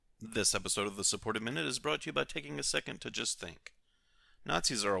This episode of The Supportive Minute is brought to you by taking a second to just think.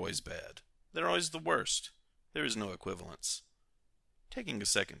 Nazis are always bad. They're always the worst. There is no equivalence. Taking a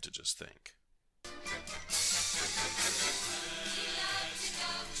second to just think.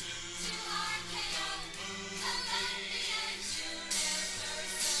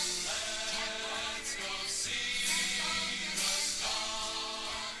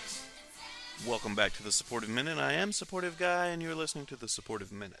 Welcome back to The Supportive Minute. I am Supportive Guy, and you're listening to The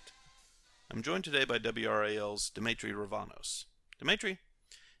Supportive Minute. I'm joined today by WRAL's Demetri Ravanos. Demetri,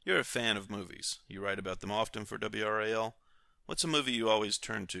 you're a fan of movies. You write about them often for WRAL. What's a movie you always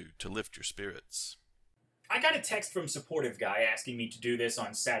turn to lift your spirits? I got a text from Supportive Guy asking me to do this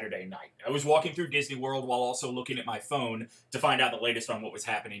on Saturday night. I was walking through Disney World while also looking at my phone to find out the latest on what was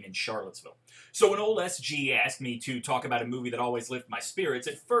happening in Charlottesville. So when old SG asked me to talk about a movie that always lifted my spirits,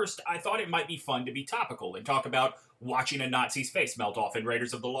 at first I thought it might be fun to be topical and talk about watching a Nazi's face melt off in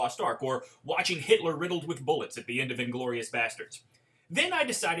Raiders of the Lost Ark, or watching Hitler riddled with bullets at the end of Inglourious Basterds. Then I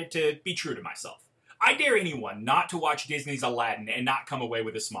decided to be true to myself. I dare anyone not to watch Disney's Aladdin and not come away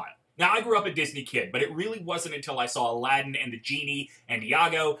with a smile. Now, I grew up a Disney kid, but it really wasn't until I saw Aladdin and the Genie and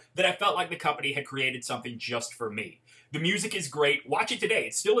Iago that I felt like the company had created something just for me. The music is great. Watch it today.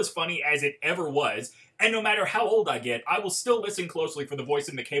 It's still as funny as it ever was. And no matter how old I get, I will still listen closely for the voice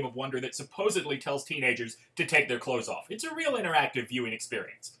in the Cave of Wonder that supposedly tells teenagers to take their clothes off. It's a real interactive viewing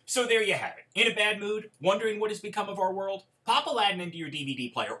experience. So there you have it. In a bad mood? Wondering what has become of our world? Pop Aladdin into your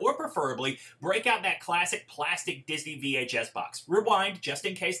DVD player, or preferably, break out that classic plastic Disney VHS box. Rewind, just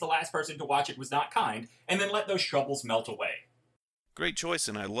in case the last person to watch it was not kind, and then let those troubles melt away. Great choice,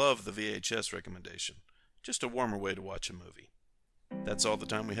 and I love the VHS recommendation. Just a warmer way to watch a movie. That's all the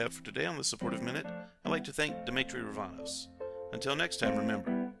time we have for today on The Supportive Minute. I'd like to thank Demetri Ravanos. Until next time,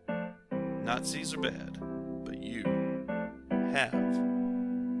 remember, Nazis are bad, but you have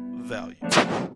value.